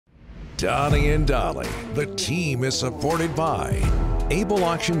Donnie and Dolly. The team is supported by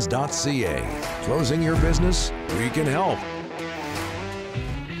ableauctions.ca. Closing your business? We can help.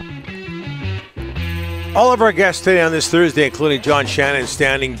 All of our guests today on this Thursday, including John Shannon,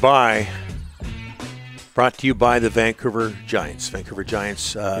 standing by. Brought to you by the Vancouver Giants,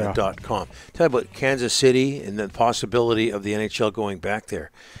 vancouvergiants.com. Tell you about Kansas City and the possibility of the NHL going back there.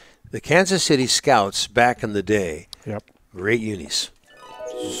 The Kansas City Scouts back in the day, great unis.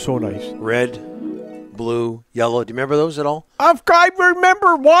 So nice. Red, blue, yellow. Do you remember those at all? I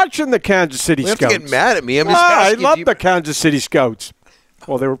remember watching the Kansas City Scouts. You have to get mad at me. I'm just I asking love the Kansas City Scouts.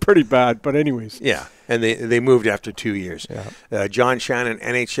 Well, they were pretty bad, but anyways. Yeah, and they moved after 2 years. Yeah. John Shannon,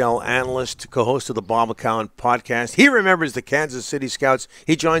 NHL analyst, co-host of the Bob McCown podcast. He remembers the Kansas City Scouts.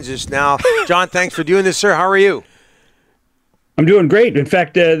 He joins us now. John, thanks for doing this, sir. How are you? I'm doing great. In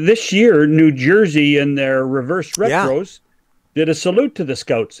fact, this year, New Jersey in their reverse retros did a salute to the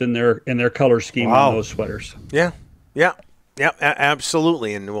Scouts in their color scheme on those sweaters. Yeah,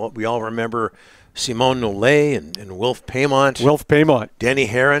 absolutely. And we all remember Simone Nollet and Wilf Paymont. Denny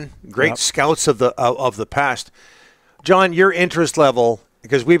Herron, great Scouts of the past. John, your interest level,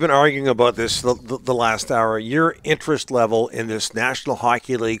 because we've been arguing about this the last hour, your interest level in this National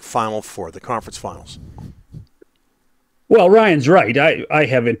Hockey League Final Four, the conference finals. Well, Ryan's right. I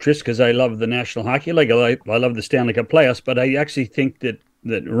have interest because I love the National Hockey League. I love the Stanley Cup playoffs, but I actually think that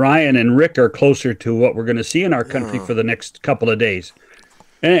Ryan and Rick are closer to what we're going to see in our country for the next couple of days.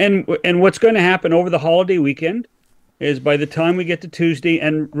 And what's going to happen over the holiday weekend is by the time we get to Tuesday,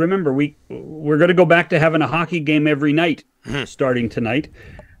 and remember, we're going to go back to having a hockey game every night starting tonight,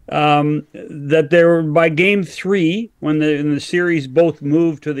 that there by game 3, when the series both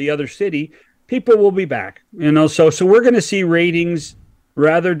move to the other city, people will be back, so we're going to see ratings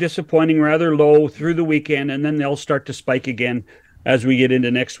rather disappointing, rather low through the weekend, and then they'll start to spike again as we get into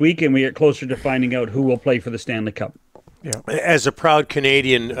next week and we get closer to finding out who will play for the Stanley Cup. Yeah. As a proud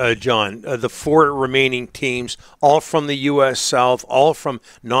Canadian, John, the 4 remaining teams, all from the U.S. South, all from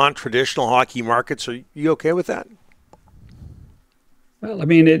non-traditional hockey markets, are you okay with that? Well, I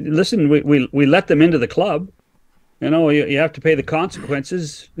mean, listen, we let them into the club. You have to pay the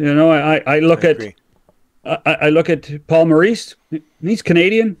consequences. I look at Paul Maurice. He's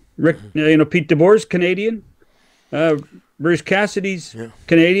Canadian. Rick, Pete DeBoer's Canadian. Bruce Cassidy's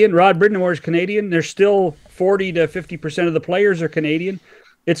Canadian. Rod Brind'Amour's Canadian. There's still 40 to 50% of the players are Canadian.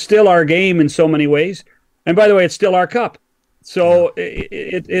 It's still our game in so many ways. And by the way, it's still our cup. So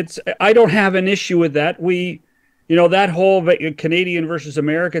it's I don't have an issue with that. That whole Canadian versus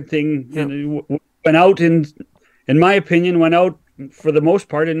American thing went out in my opinion, went out for the most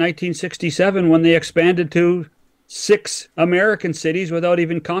part in 1967 when they expanded to 6 American cities without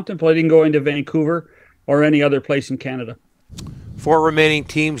even contemplating going to Vancouver or any other place in Canada. 4 remaining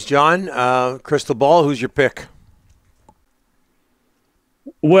teams, John. Crystal ball, who's your pick?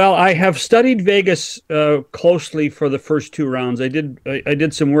 Well, I have studied Vegas closely for the first 2 rounds. I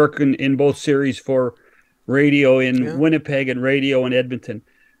did some work in both series for radio in Winnipeg and radio in Edmonton.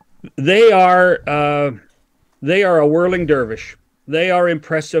 They are a whirling dervish. They are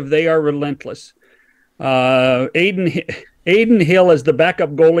impressive. They are relentless. Aiden Hill as the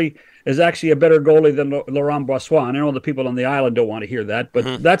backup goalie is actually a better goalie than Laurent Brossoit. I know the people on the island don't want to hear that,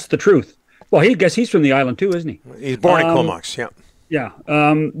 but that's the truth. Well, I guess he's from the island too, isn't he? He's born in Comox, Yeah,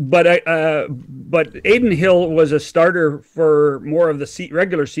 but Aiden Hill was a starter for more of the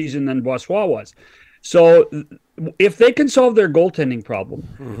regular season than Brossoit was. So if they can solve their goaltending problem,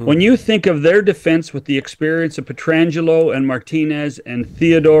 when you think of their defense with the experience of Pietrangelo and Martinez and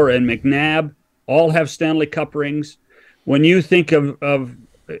Theodore and McNabb, all have Stanley Cup rings. When you think of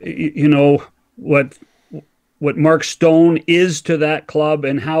what Mark Stone is to that club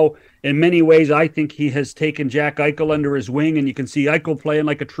and how in many ways I think he has taken Jack Eichel under his wing, and you can see Eichel playing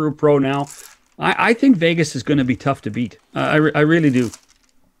like a true pro now. I think Vegas is going to be tough to beat. I really do.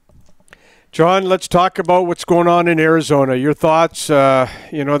 John, let's talk about what's going on in Arizona. Your thoughts?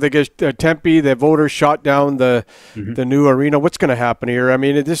 They get Tempe. The voters shot down the new arena. What's going to happen here? I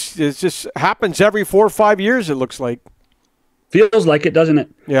mean, it just happens every 4 or 5 years. It looks like. Feels like it, doesn't it?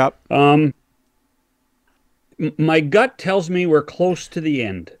 Yeah. My gut tells me we're close to the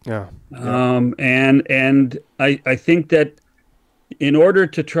end. Yeah. And I think that in order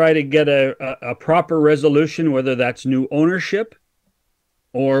to try to get a proper resolution, whether that's new ownership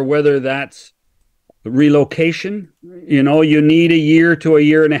or whether that's relocation, you need a year to a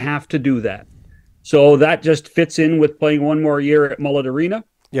year and a half to do that. So that just fits in with playing one more year at Mullet Arena.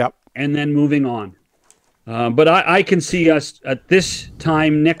 Yep. And then moving on. But I can see us at this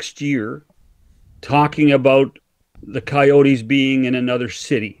time next year talking about the Coyotes being in another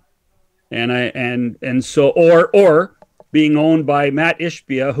city. and so or being owned by Matt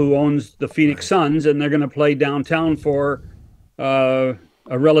Ishbia, who owns the Phoenix Suns, and they're going to play downtown for a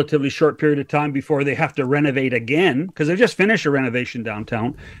relatively short period of time before they have to renovate again, because they just finished a renovation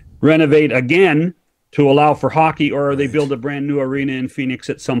downtown, renovate again to allow for hockey, or they build a brand new arena in Phoenix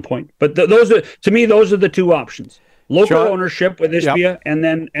at some point. But those are the two options: local ownership with Ishbia, and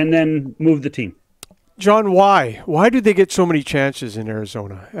then move the team. John, why? Why do they get so many chances in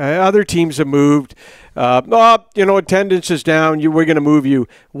Arizona? Other teams have moved. Attendance is down. We're going to move you.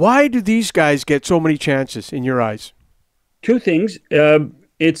 Why do these guys get so many chances in your eyes? Two things.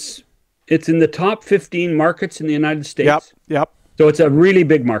 It's in the top 15 markets in the United States. Yep. So it's a really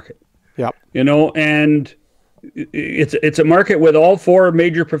big market. Yep. And it's a market with all four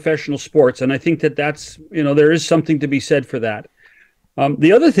major professional sports, and I think that's there is something to be said for that.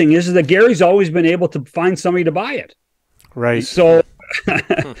 The other thing is that Gary's always been able to find somebody to buy it. Right. So,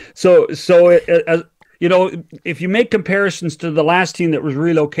 if you make comparisons to the last team that was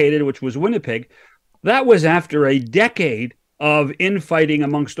relocated, which was Winnipeg, that was after a decade of infighting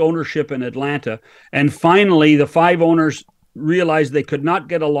amongst ownership in Atlanta. And finally, the five owners realized they could not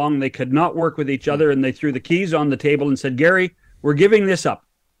get along. They could not work with each other. And they threw the keys on the table and said, Gary, we're giving this up.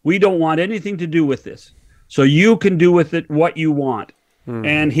 We don't want anything to do with this. So you can do with it what you want.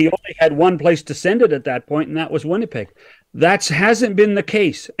 And he only had one place to send it at that point, and that was Winnipeg. That hasn't been the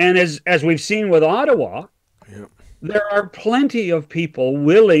case. And as we've seen with Ottawa, there are plenty of people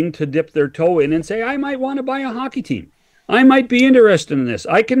willing to dip their toe in and say, I might want to buy a hockey team. I might be interested in this.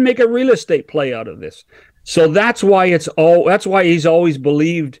 I can make a real estate play out of this. So that's why he's always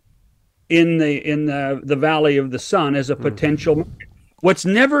believed in the Valley of the Sun as a potential market. What's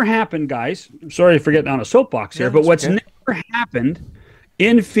never happened, guys, I'm sorry for getting on a soapbox here, but what's never happened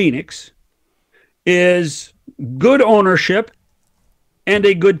in Phoenix is good ownership and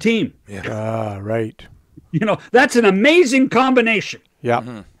a good team. Right. That's an amazing combination.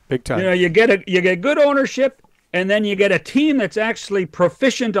 Yeah, big time. You get good ownership, and then you get a team that's actually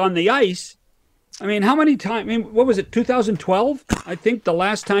proficient on the ice. I mean, how many times? I mean, what was it? 2012? I think the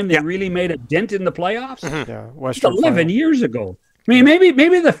last time they really made a dent in the playoffs. Yeah, it's 11 years ago. I mean,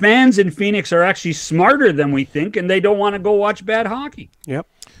 maybe the fans in Phoenix are actually smarter than we think, and they don't want to go watch bad hockey. Yep.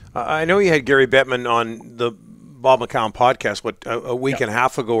 I know you had Gary Bettman on the Bob McCown podcast, a week and a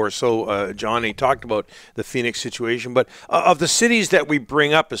half ago or so, John. He talked about the Phoenix situation. But of the cities that we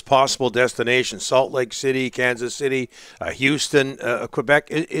bring up as possible destinations, Salt Lake City, Kansas City, Houston,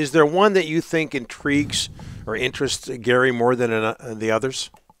 Quebec, is there one that you think intrigues or interests Gary more than the others?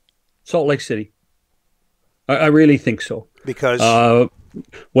 Salt Lake City. I really think so. Because? There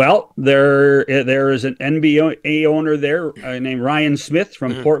is an NBA owner there named Ryan Smith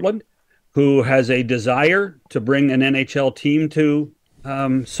from Portland, who has a desire to bring an NHL team to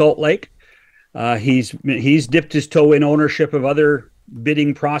Salt Lake. He's dipped his toe in ownership of other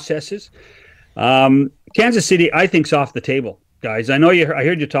bidding processes. Kansas City, I think, is off the table, guys. I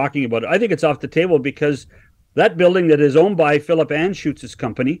heard you talking about it. I think it's off the table because that building that is owned by Philip Anschutz's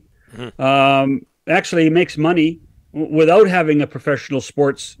company actually makes money without having a professional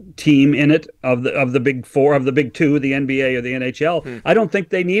sports team in it of the big four, of the big two, the NBA or the NHL. I don't think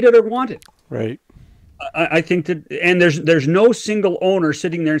they need it or want it. Right. I think that, and there's no single owner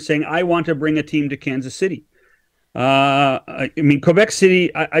sitting there saying, I want to bring a team to Kansas City. I mean, Quebec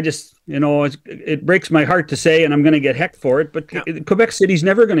City, I just, it breaks my heart to say, and I'm going to get hecked for it, but Quebec City's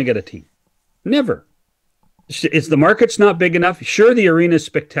never going to get a team. Never. It's the market's not big enough. Sure, the arena is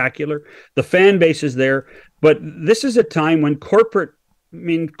spectacular. The fan base is there. But this is a time when corporate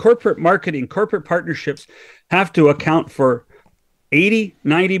marketing, corporate partnerships have to account for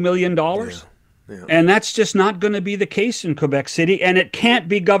 $80-90 million. Yeah. And that's just not going to be the case in Quebec City. And it can't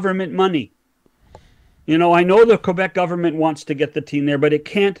be government money. I know the Quebec government wants to get the team there, but it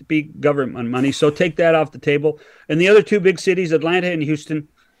can't be government money. So take that off the table. And the other two big cities, Atlanta and Houston,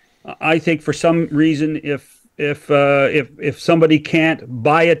 I think for some reason, if somebody can't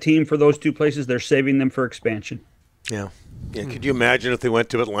buy a team for those two places, they're saving them for expansion. Yeah. Could you imagine if they went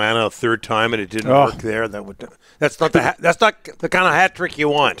to Atlanta a third time and it didn't work there? That's not the kind of hat trick you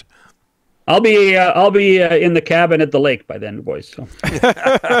want. I'll be in the cabin at the lake by then, boys. So.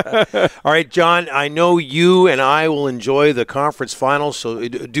 All right, John. I know you and I will enjoy the conference finals, so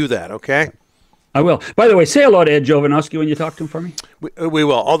do that, okay? I will. By the way, say hello to Ed Jovanovski when you talk to him for me. We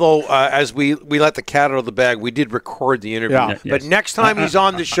will. Although, as we let the cat out of the bag, we did record the interview. Yeah. But next time he's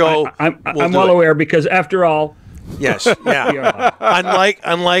on the show, I'm well aware, because after all. Yes. Yeah.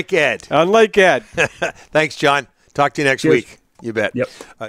 Unlike Ed. Unlike Ed. Thanks, John. Talk to you next week. You bet. Yep.